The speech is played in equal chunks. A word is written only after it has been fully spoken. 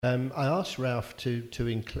I asked Ralph to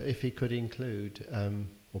if he could include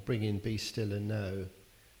or bring in Be Still and Know,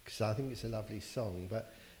 because I think it's a lovely song.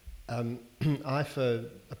 But I, for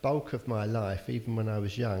a bulk of my life, even when I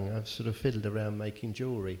was young, I've sort of fiddled around making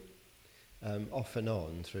jewellery, off and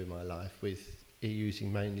on through my life, with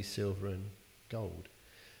using mainly silver and gold.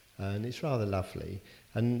 And it's rather lovely.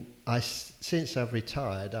 And since I've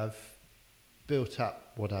retired, I've built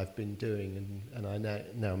up what I've been doing, and I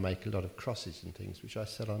now make a lot of crosses and things, which I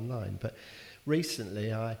sell online. But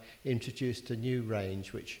recently I introduced a new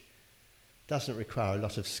range which doesn't require a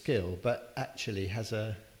lot of skill, but actually has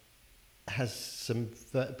some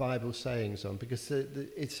Bible sayings on, because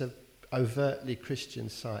it's a overtly Christian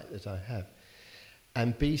site that I have.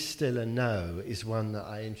 And Be Still and Know is one that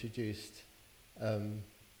I introduced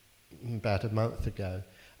about a month ago,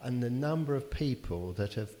 and the number of people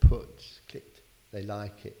that have clicked, they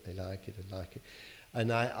like it, they like it, they like it.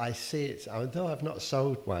 And I see it, although I've not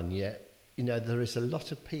sold one yet, there is a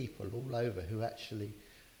lot of people all over who actually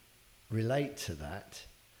relate to that.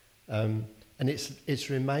 And it's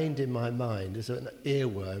remained in my mind as an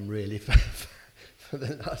earworm, really, for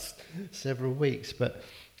the last several weeks. But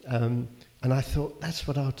and I thought, that's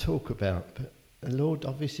what I'll talk about. But the Lord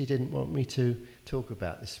obviously didn't want me to talk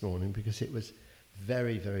about this morning, because it was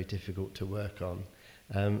very, very difficult to work on.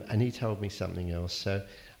 And he told me something else. So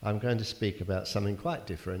I'm going to speak about something quite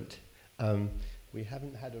different. We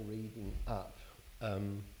haven't had a reading up.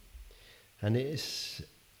 And it is...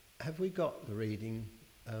 Have we got the reading,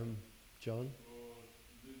 John?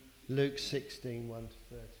 Luke 16, 1 to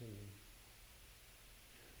 13.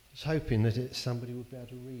 I was hoping that somebody would be able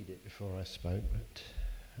to read it before I spoke,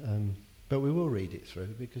 but we will read it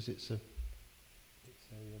through, because it's a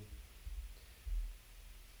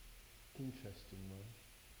interesting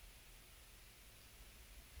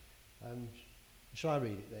one. Shall I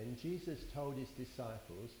read it then? Jesus told his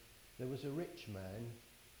disciples there was a rich man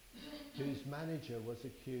whose manager was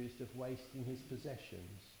accused of wasting his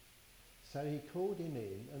possessions. So he called him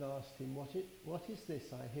in and asked him, what is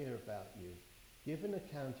this I hear about you? Give an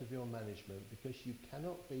account of your management, because you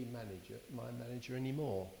cannot be my manager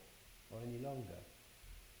anymore, or any longer.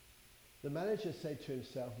 The manager said to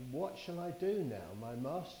himself, what shall I do now? My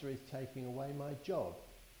master is taking away my job.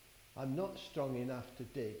 I'm not strong enough to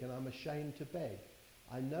dig, and I'm ashamed to beg.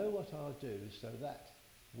 I know what I'll do, so that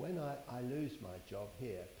when I lose my job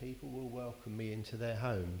here, people will welcome me into their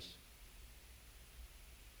homes.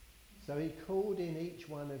 So he called in each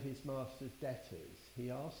one of his master's debtors.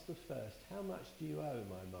 He asked the first, how much do you owe,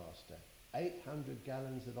 my master? 800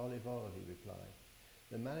 gallons of olive oil, he replied.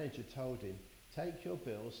 The manager told him, take your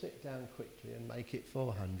bill, sit down quickly and make it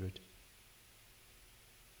 400.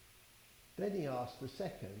 Then he asked the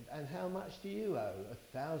second, and how much do you owe?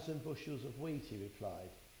 1,000 bushels of wheat, he replied.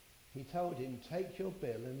 He told him, take your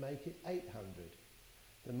bill and make it 800.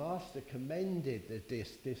 The master commended the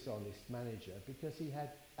dishonest manager, because he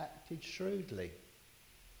had acted shrewdly.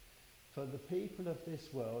 For the people of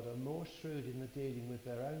this world are more shrewd in the dealing with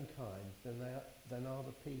their own kind than are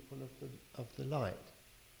the people of the light.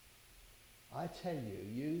 I tell you,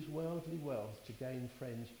 use worldly wealth to gain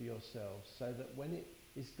friends for yourselves, so that when it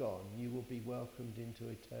is gone, you will be welcomed into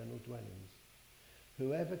eternal dwellings.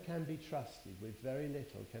 Whoever can be trusted with very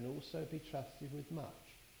little can also be trusted with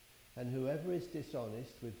much, and whoever is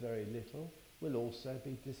dishonest with very little will also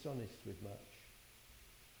be dishonest with much.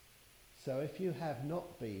 So if you have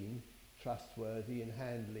not been trustworthy in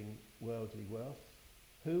handling worldly wealth,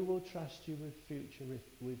 who will trust you with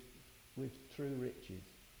true riches?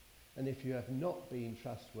 And if you have not been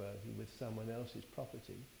trustworthy with someone else's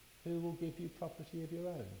property, who will give you property of your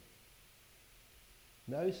own?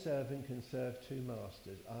 No servant can serve two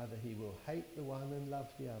masters. Either he will hate the one and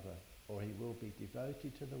love the other, or he will be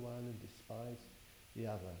devoted to the one and despise the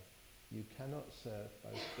other. You cannot serve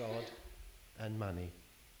both God and money.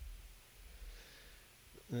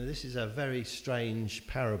 Now, this is a very strange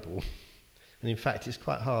parable, and in fact it's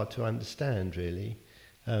quite hard to understand, really.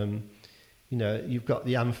 You've got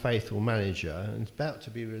the unfaithful manager, and he's about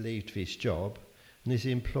to be relieved of his job, and his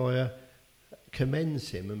employer commends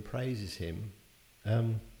him and praises him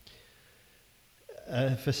for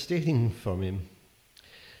stealing from him.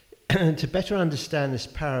 To better understand this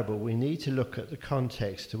parable, we need to look at the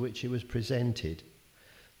context to which it was presented.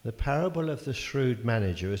 The parable of the shrewd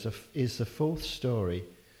manager is the fourth story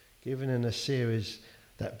given in a series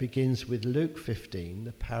that begins with Luke 15,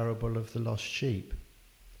 the parable of the lost sheep.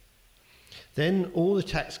 Then all the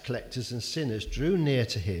tax collectors and sinners drew near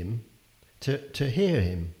to him to hear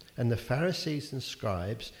him, and the Pharisees and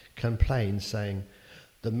scribes complained, saying,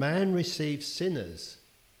 "The man receives sinners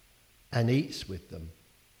and eats with them."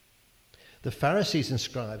 The Pharisees and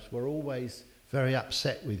scribes were always very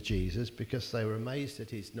upset with Jesus because they were amazed at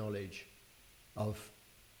his knowledge of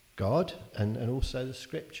God and also the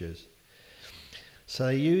scriptures. So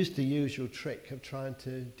they used the usual trick of trying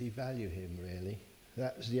to devalue him, really.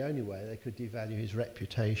 That was the only way they could devalue his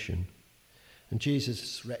reputation. And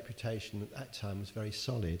Jesus' reputation at that time was very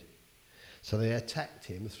solid. So they attacked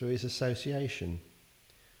him through his association.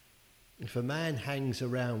 If a man hangs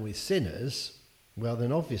around with sinners, well,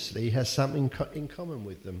 then obviously he has something in common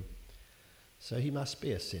with them. So he must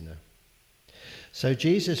be a sinner. So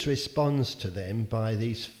Jesus responds to them by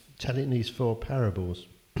telling these 4 parables.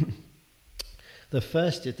 The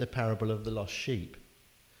first is the parable of the lost sheep.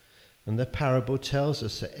 And the parable tells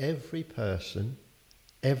us that every person,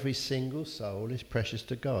 every single soul is precious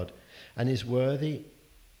to God and is worth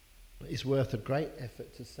a great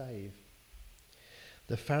effort to save.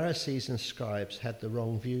 The Pharisees and scribes had the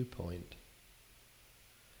wrong viewpoint.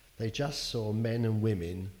 They just saw men and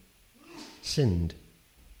women sinned.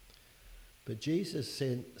 But Jesus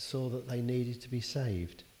saw that they needed to be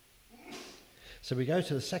saved. So we go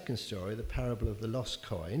to the second story, the parable of the lost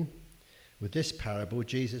coin. With this parable,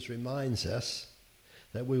 Jesus reminds us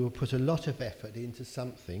that we will put a lot of effort into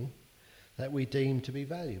something that we deem to be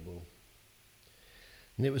valuable.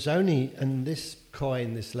 And this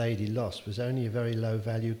coin this lady lost was only a very low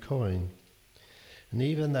value coin. And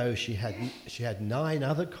even though she had 9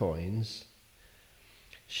 other coins,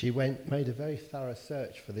 she made a very thorough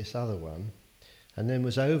search for this other one, and then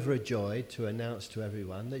was overjoyed to announce to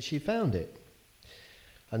everyone that she found it,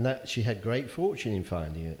 and that she had great fortune in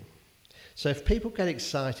finding it. So if people get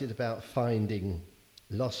excited about finding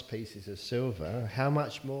lost pieces of silver, how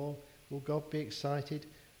much more will God be excited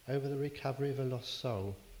over the recovery of a lost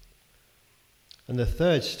soul? And the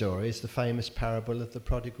third story is the famous parable of the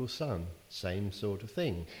prodigal son. Same sort of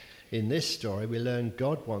thing. In this story, we learn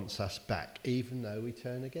God wants us back, even though we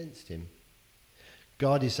turn against him.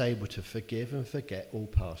 God is able to forgive and forget all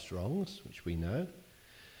past wrongs, which we know,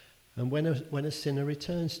 and when a sinner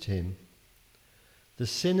returns to him. The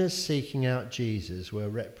sinners seeking out Jesus were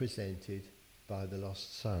represented by the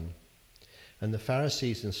lost son, and the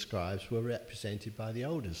Pharisees and scribes were represented by the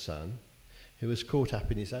older son, who was caught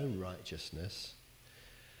up in his own righteousness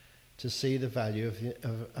to see the value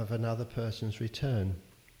of another person's return.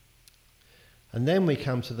 And then we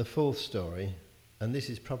come to the fourth story, and this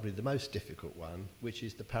is probably the most difficult one, which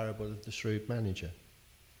is the parable of the shrewd manager.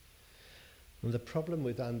 And the problem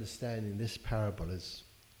with understanding this parable,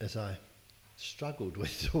 as I struggled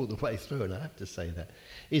with all the way through, and I have to say that,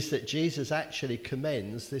 is that Jesus actually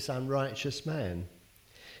commends this unrighteous man.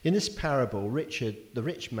 In this parable, the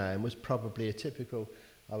rich man was probably a typical,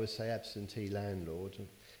 I would say, absentee landlord,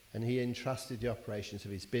 and he entrusted the operations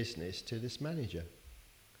of his business to this manager.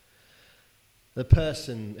 The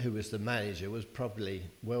person who was the manager was probably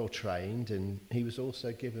well trained, and he was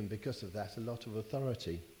also given, because of that, a lot of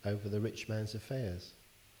authority over the rich man's affairs.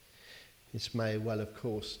 This may well, of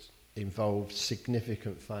course, involve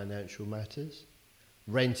significant financial matters,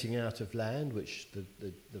 renting out of land, which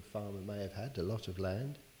the farmer may have had, a lot of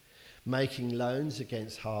land, making loans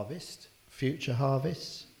against future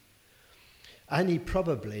harvests, and he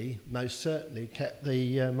probably, most certainly, kept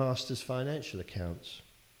the master's financial accounts.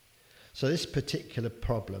 So this particular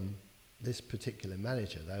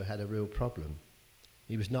manager, though, had a real problem.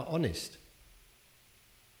 He was not honest.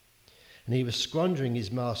 And he was squandering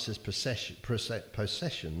his master's possessions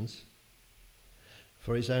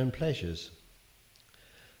for his own pleasures.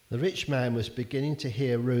 The rich man was beginning to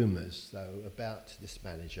hear rumours, though, about this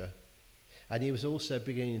manager, and he was also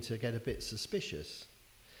beginning to get a bit suspicious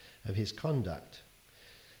of his conduct.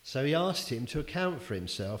 So he asked him to account for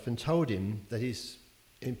himself and told him that his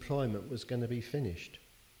employment was going to be finished.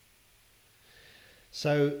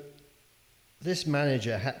 So this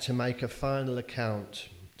manager had to make a final account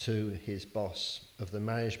to his boss of the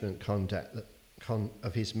management conduct,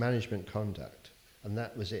 and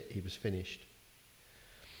that was it. He was finished.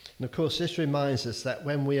 And of course, this reminds us that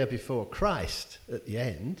when we are before Christ at the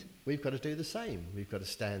end, we've got to do the same. We've got to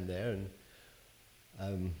stand there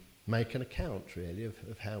and make an account, really,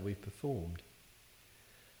 of how we've performed.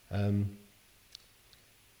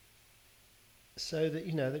 So that,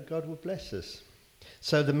 that God will bless us.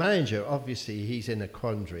 So the manager, obviously, he's in a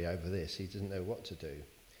quandary over this. He doesn't know what to do.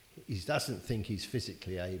 He doesn't think he's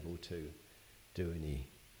physically able to do any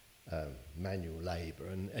manual labour,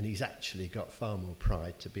 and he's actually got far more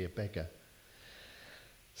pride to be a beggar.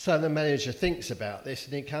 So the manager thinks about this,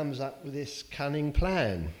 and he comes up with this cunning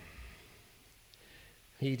plan.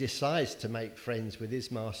 He decides to make friends with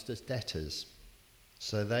his master's debtors,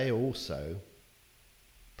 so they also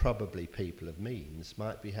probably people of means,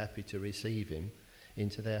 might be happy to receive him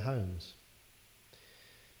into their homes.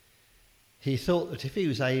 He thought that if he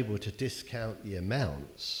was able to discount the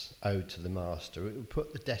amounts owed to the master, it would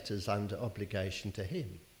put the debtors under obligation to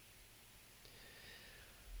him.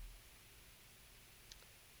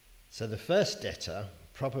 So the first debtor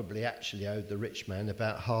probably actually owed the rich man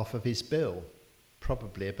about half of his bill,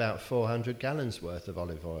 probably about 400 gallons worth of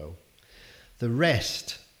olive oil. The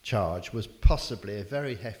rest charge was possibly a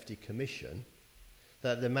very hefty commission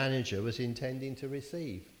that the manager was intending to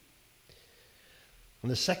receive. And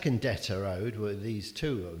the second debtor owed were these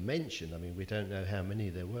two that were mentioned. I mean, we don't know how many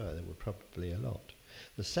there were probably a lot.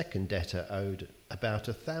 The second debtor owed about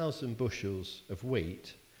 1,000 bushels of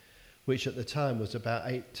wheat, which at the time was about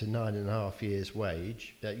 8 to 9.5 years'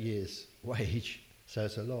 wage, so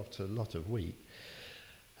it's a lot of wheat.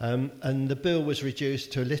 And the bill was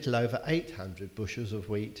reduced to a little over 800 bushels of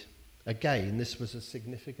wheat. Again, this was a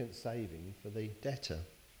significant saving for the debtor.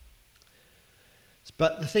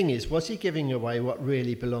 But the thing is, was he giving away what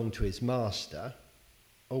really belonged to his master,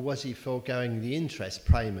 or was he foregoing the interest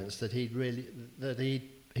payments that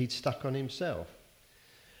he'd stuck on himself?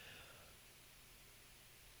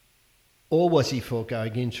 Or was he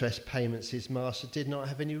foregoing interest payments his master did not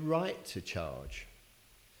have any right to charge?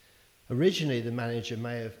 Originally, the manager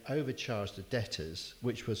may have overcharged the debtors,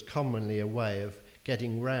 which was commonly a way of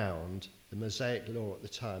getting round the Mosaic law at the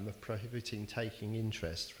time of prohibiting taking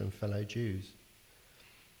interest from fellow Jews.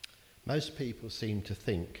 Most people seem to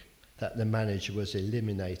think that the manager was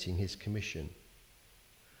eliminating his commission.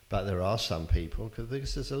 But there are some people,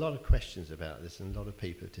 because there's a lot of questions about this and a lot of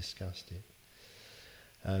people have discussed it.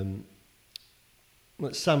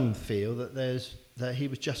 But some feel that he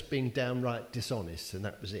was just being downright dishonest and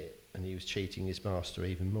that was it, and he was cheating his master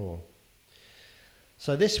even more.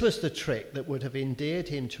 So this was the trick that would have endeared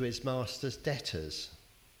him to his master's debtors,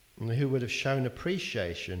 and who would have shown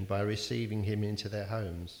appreciation by receiving him into their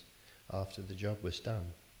homes after the job was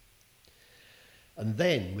done. And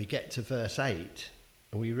then we get to verse 8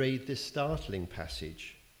 and we read this startling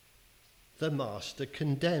passage. The master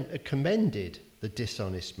commended the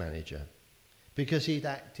dishonest manager because he'd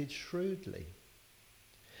acted shrewdly.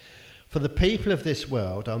 For the people of this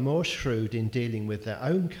world are more shrewd in dealing with their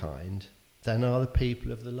own kind than are the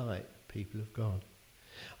people of the light, people of God.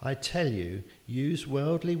 I tell you, use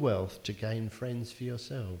worldly wealth to gain friends for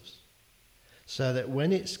yourselves, so that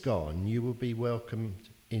when it's gone, you will be welcomed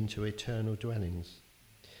into eternal dwellings.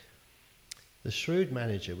 The shrewd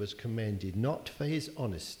manager was commended not for his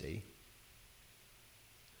honesty,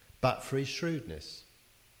 but for his shrewdness.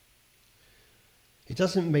 It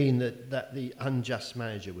doesn't mean that the unjust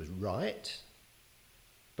manager was right,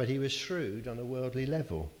 but he was shrewd on a worldly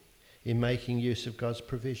level in making use of God's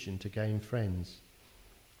provision to gain friends.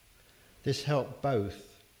 This helped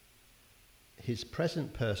both his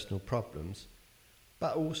present personal problems,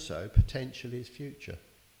 but also potentially his future.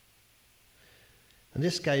 And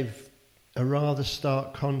this gave a rather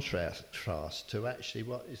stark contrast to actually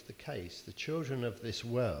what is the case. The children of this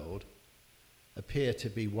world appear to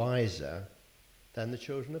be wiser than the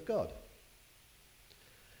children of God.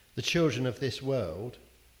 The children of this world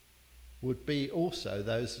would be also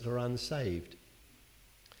those that are unsaved.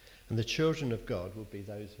 And the children of God will be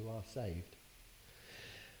those who are saved.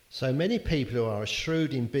 So many people who are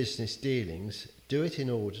shrewd in business dealings do it in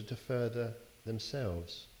order to further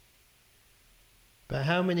themselves. But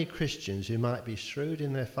how many Christians who might be shrewd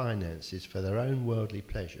in their finances for their own worldly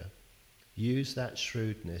pleasure use that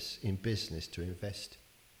shrewdness in business to invest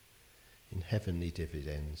in heavenly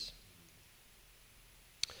dividends?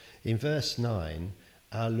 In verse 9,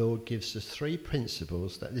 our Lord gives us 3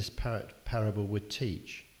 principles that this parable would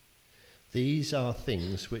teach. These are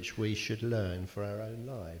things which we should learn for our own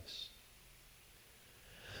lives.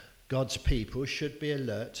 God's people should be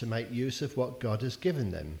alert to make use of what God has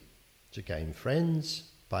given them, to gain friends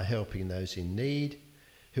by helping those in need,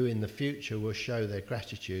 who in the future will show their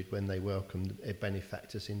gratitude when they welcome their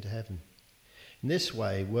benefactors into heaven. In this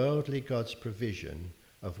way, worldly God's provision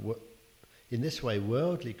of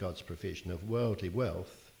worldly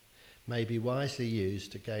wealth may be wisely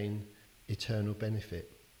used to gain eternal benefit.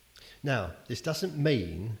 Now, this doesn't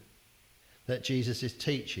mean that Jesus is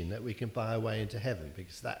teaching that we can buy our way into heaven,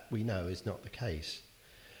 because that we know is not the case.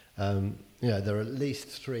 There are at least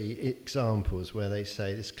 3 examples where they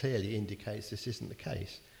say this clearly indicates this isn't the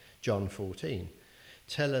case. John 14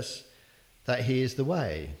 tells us that he is the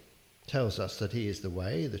way, tells us that he is the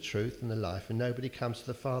way, the truth and the life, and nobody comes to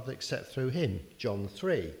the Father except through him. John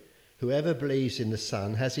 3, whoever believes in the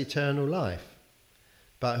Son has eternal life,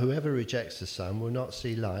 but whoever rejects the Son will not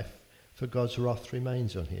see life, for God's wrath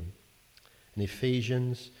remains on him. And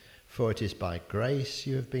Ephesians, for it is by grace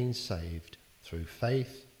you have been saved, through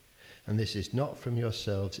faith, and this is not from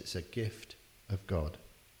yourselves, it's a gift of God.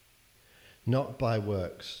 Not by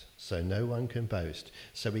works, so no one can boast.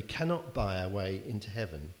 So we cannot buy our way into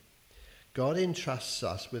heaven. God entrusts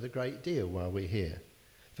us with a great deal while we're here.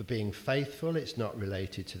 For being faithful, it's not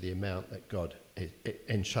related to the amount that God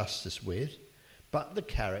entrusts us with, but the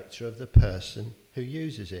character of the person who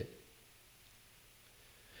uses it.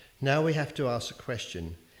 Now we have to ask a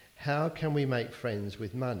question. How can we make friends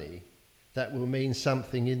with money that will mean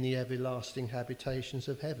something in the everlasting habitations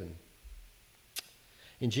of heaven?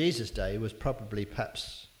 In Jesus' day, it was probably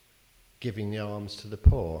perhaps giving the alms to the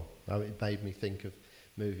poor. It made me think of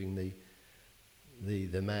moving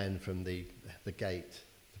the man from the gate,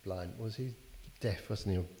 the blind. Was he deaf,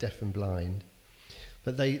 wasn't he? Or deaf and blind.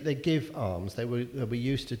 But they give alms. They were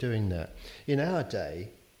used to doing that. In our day,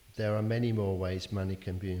 there are many more ways money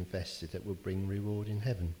can be invested that will bring reward in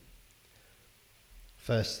heaven.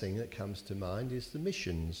 First thing that comes to mind is the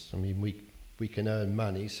missions. I mean, we can earn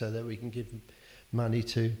money so that we can give money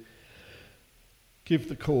to give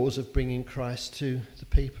the cause of bringing Christ to the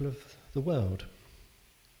people of the world.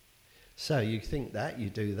 So you think that, you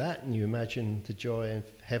do that, and you imagine the joy of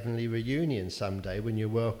heavenly reunion someday when you're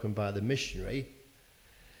welcomed by the missionary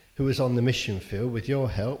who was on the mission field with your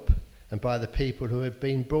help and by the people who have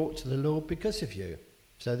been brought to the Lord because of you.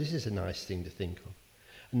 So this is a nice thing to think of.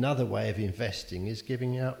 Another way of investing is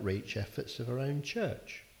giving outreach efforts of our own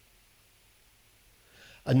church.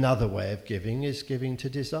 Another way of giving is giving to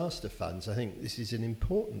disaster funds. I think this is an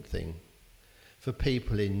important thing for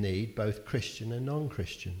people in need, both Christian and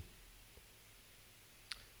non-Christian.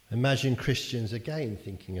 Imagine Christians again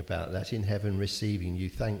thinking about that in heaven, receiving you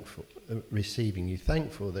thankful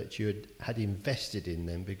that you had invested in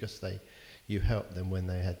them because you helped them when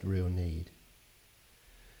they had real need.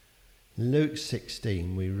 In Luke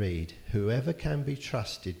 16 we read, whoever can be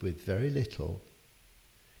trusted with very little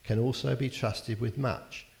can also be trusted with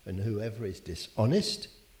much, and whoever is dishonest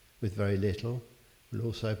with very little will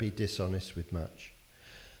also be dishonest with much.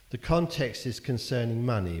 The context is concerning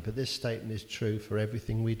money, but this statement is true for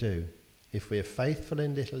everything we do. If we are faithful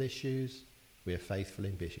in little issues, we are faithful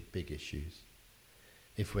in big issues.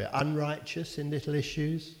 If we're unrighteous in little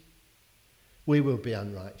issues, we will be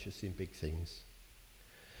unrighteous in big things.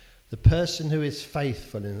 The person who is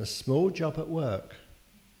faithful in a small job at work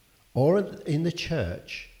or in the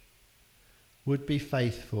church would be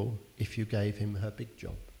faithful if you gave him a big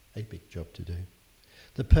job to do.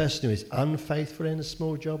 The person who is unfaithful in a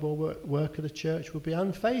small job or work at a church will be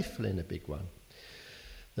unfaithful in a big one.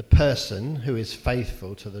 The person who is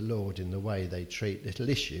faithful to the Lord in the way they treat little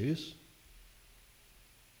issues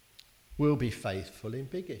will be faithful in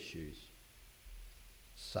big issues,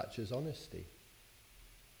 such as honesty.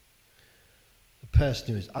 The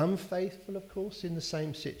person who is unfaithful, of course, in the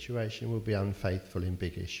same situation will be unfaithful in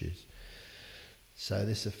big issues. So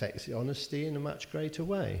this affects the honesty in a much greater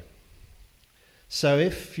way. So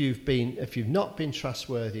if you've not been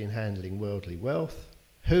trustworthy in handling worldly wealth,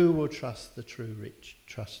 who will trust the true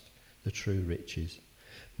riches?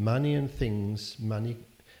 Money and things money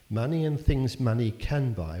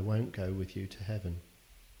can buy won't go with you to heaven.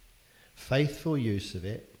 Faithful use of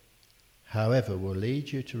it, however, will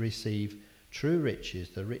lead you to receive true riches,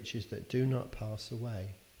 the riches that do not pass away.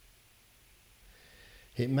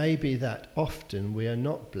 It may be that often we are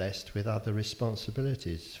not blessed with other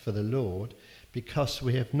responsibilities for the Lord because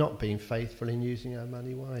we have not been faithful in using our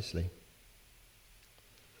money wisely.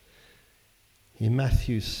 In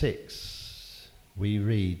Matthew 6, we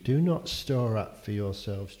read, do not store up for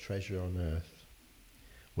yourselves treasure on earth,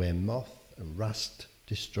 where moth and rust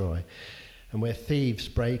destroy, and where thieves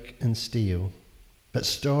break and steal. But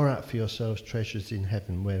store up for yourselves treasures in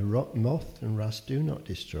heaven, where moth and rust do not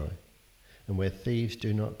destroy, and where thieves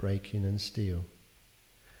do not break in and steal.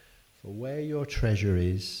 For where your treasure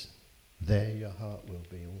is, there your heart will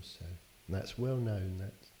be also. And that's well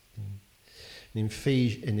known. In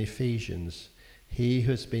Ephesians, he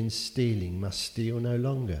who has been stealing must steal no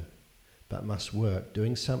longer, but must work,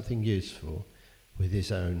 doing something useful with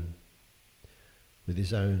his own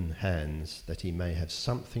hands, that he may have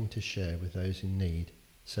something to share with those in need.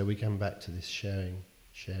 So we come back to this sharing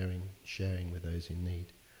with those in need.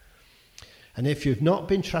 And if you've not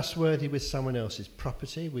been trustworthy with someone else's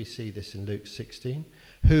property, we see this in Luke 16,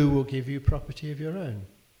 who will give you property of your own?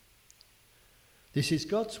 This is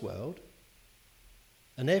God's world,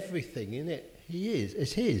 and everything in it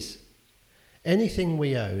is his. Anything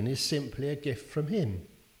we own is simply a gift from him.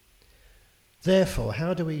 Therefore,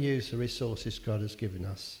 how do we use the resources God has given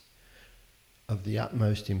us? Of the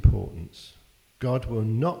utmost importance. God will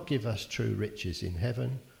not give us true riches in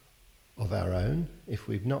heaven of our own if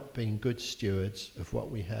we've not been good stewards of what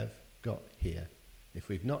we have got here. If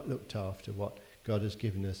we've not looked after what God has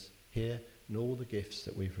given us here and all the gifts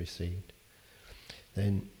that we've received,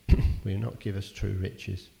 then will not give us true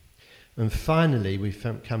riches. And finally, we've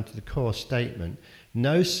come to the core statement: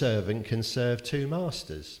 no servant can serve two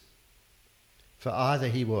masters. For either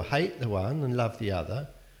he will hate the one and love the other,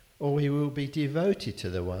 or he will be devoted to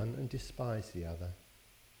the one and despise the other.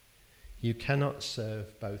 You cannot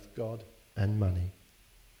serve both God and money.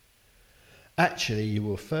 Actually, you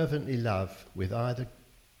will fervently love with either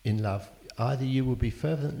you will be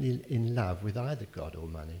fervently in love with either God or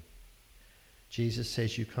money. Jesus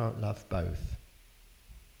says you can't love both.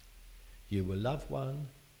 You will love one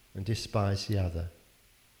and despise the other.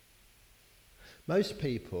 Most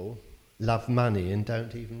people love money and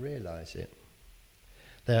don't even realise it.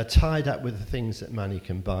 They are tied up with the things that money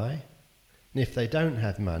can buy, and if they don't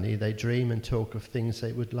have money, they dream and talk of things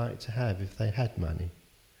they would like to have if they had money.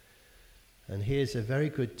 And here's a very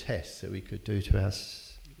good test that we could do to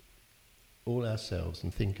us, all ourselves,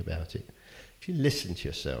 and think about it. If you listen to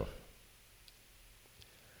yourself,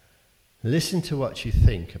 listen to what you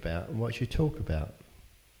think about and what you talk about.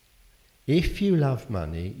 If you love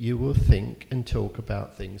money, you will think and talk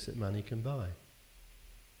about things that money can buy.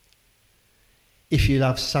 If you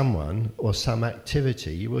love someone or some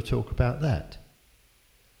activity, you will talk about that.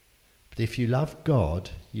 But if you love God,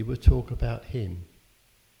 you will talk about Him.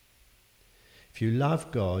 If you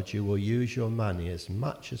love God, you will use your money as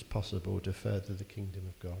much as possible to further the kingdom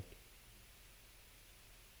of God.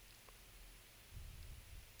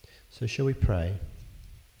 So shall we pray?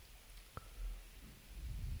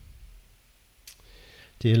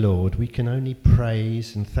 Dear Lord, we can only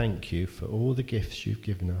praise and thank you for all the gifts you've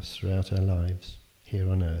given us throughout our lives here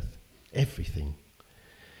on earth. Everything.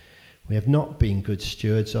 We have not been good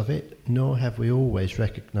stewards of it, nor have we always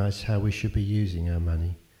recognised how we should be using our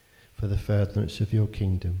money for the furtherance of your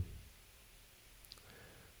kingdom.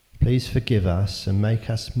 Please forgive us and make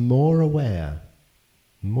us more aware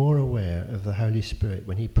of the Holy Spirit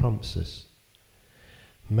when he prompts us.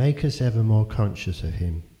 Make us ever more conscious of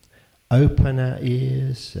him. Open our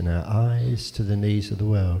ears and our eyes to the needs of the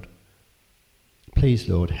world. Please,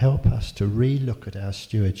 Lord, help us to re-look at our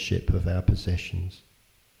stewardship of our possessions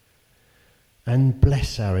and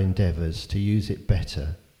bless our endeavours to use it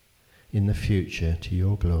better in the future to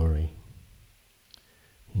your glory.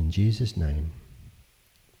 In Jesus' name,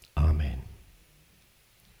 Amen.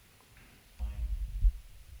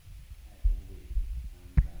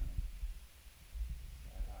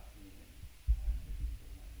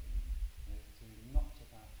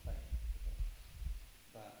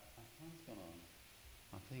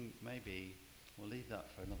 I think maybe we'll leave that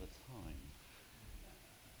for another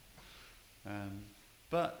time.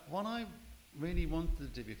 But what I really wanted to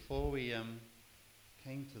do before we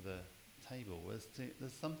came to the table was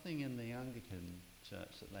there's something in the Anglican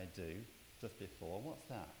church that they do just before. What's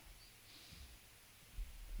that?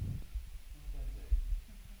 What do they do?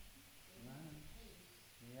 No?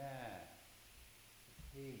 Yeah.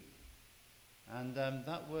 Peace. And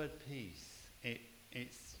that word peace,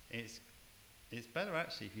 it's better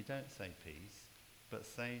actually if you don't say peace, but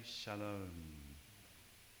say shalom.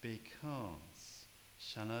 Because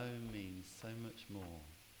shalom means so much more.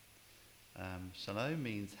 Shalom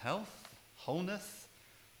means health, wholeness,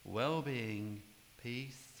 well-being,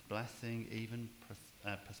 peace, blessing, even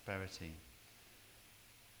prosperity.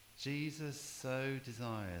 Jesus so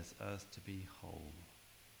desires us to be whole,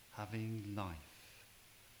 having life.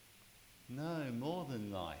 No, more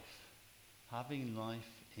than life. Having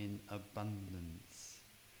life in abundance.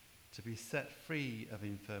 To be set free of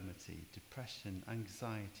infirmity, depression,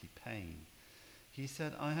 anxiety, pain. He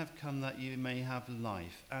said, I have come that you may have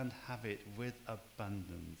life and have it with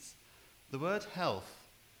abundance. The word health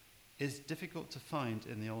is difficult to find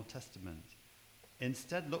in the Old Testament.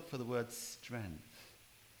 Instead, look for the word strength.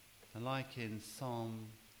 And like in Psalm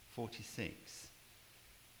 46,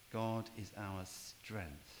 God is our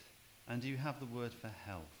strength. And you have the word for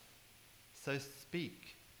health. So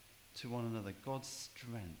speak to one another God's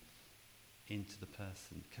strength into the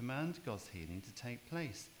person. Command God's healing to take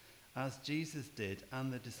place, as Jesus did,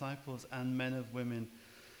 and the disciples and men and women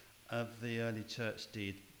of the early church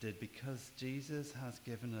did, because Jesus has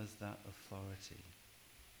given us that authority.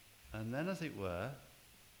 And then, as it were,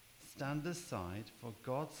 stand aside for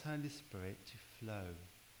God's Holy Spirit to flow.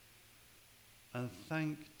 And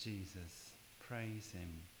thank Jesus. Praise him.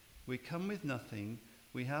 We come with nothing.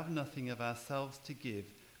 We have nothing of ourselves to give.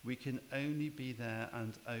 We can only be there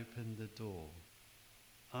and open the door.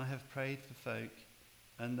 I have prayed for folk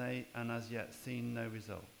and as yet seen no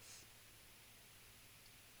results.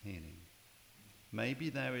 Healing. Maybe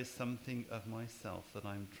there is something of myself that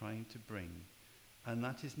I'm trying to bring, and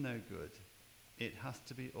that is no good. It has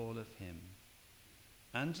to be all of him.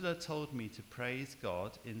 Angela told me to praise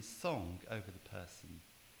God in song over the person,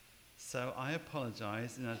 so I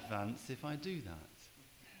apologize in advance if I do that.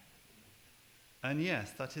 And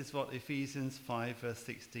yes, that is what Ephesians 5 verse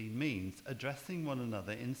 16 means, addressing one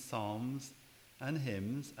another in psalms and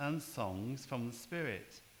hymns and songs from the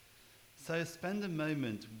Spirit. So spend a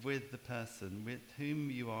moment with the person with whom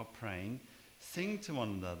you are praying, sing to one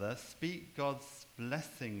another, speak God's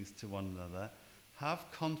blessings to one another, have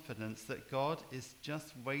confidence that God is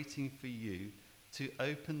just waiting for you to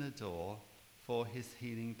open the door for his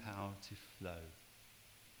healing power to flow.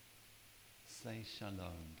 Say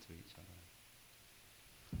shalom to each other.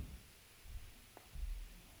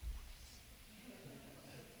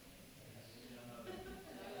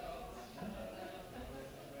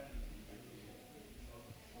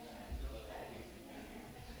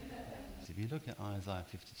 If you look at Isaiah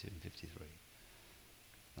 52 and 53,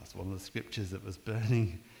 that's one of the scriptures that was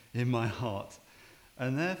burning in my heart.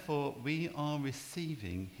 And therefore, we are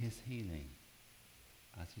receiving his healing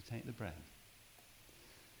as you take the bread.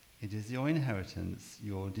 It is your inheritance,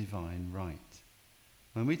 your divine right.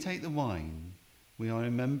 When we take the wine, we are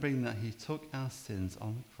remembering that he took our sins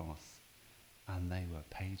on the cross and they were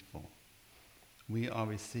paid for. We are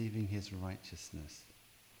receiving his righteousness.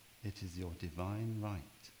 It is your divine right.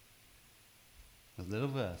 A little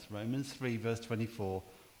verse, Romans 3 verse 24,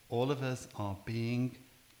 all of us are being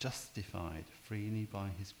justified freely by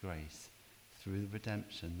his grace through the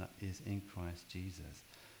redemption that is in Christ Jesus.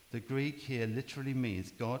 The Greek here literally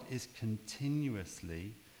means God is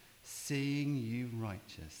continuously seeing you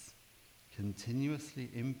righteous, continuously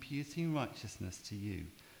imputing righteousness to you.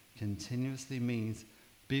 Continuously means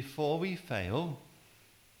before we fail,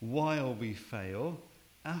 while we fail,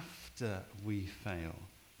 after we fail.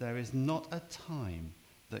 There is not a time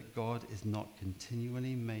that God is not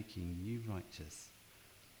continually making you righteous.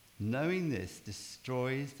 Knowing this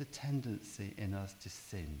destroys the tendency in us to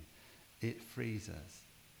sin. It frees us.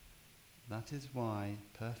 That is why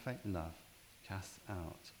perfect love casts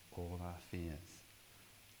out all our fears.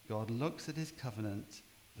 God looks at his covenant,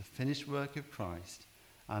 the finished work of Christ,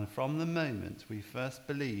 and from the moment we first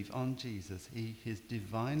believe on Jesus, he is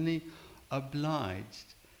divinely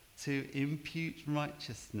obliged to impute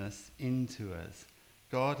righteousness into us.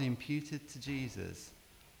 God imputed to Jesus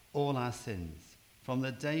all our sins. From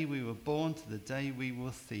the day we were born to the day we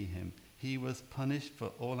will see him, he was punished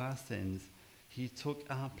for all our sins. He took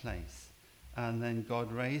our place. And then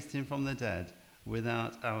God raised him from the dead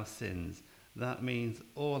without our sins. That means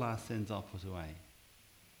all our sins are put away.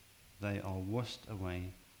 They are washed away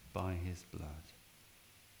by his blood.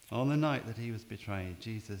 On the night that he was betrayed,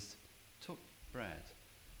 Jesus took bread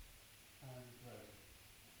and broke.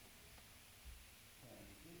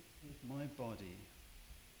 This is my body.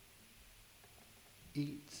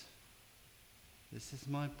 Eat. This is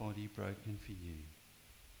my body broken for you.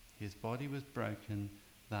 His body was broken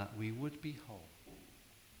that we would be whole.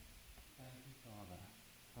 Thank you, Father.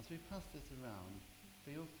 As we pass this around,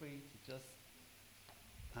 feel free to just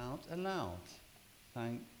out aloud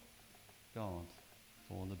thank God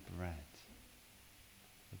for the bread,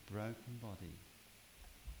 the broken body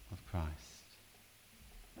of Christ.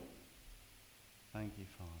 Thank you,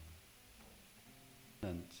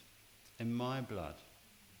 Father. And in my blood,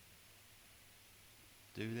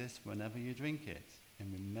 do this whenever you drink it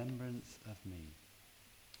in remembrance of me.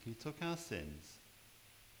 He took our sins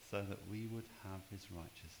so that we would have his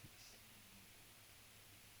righteousness.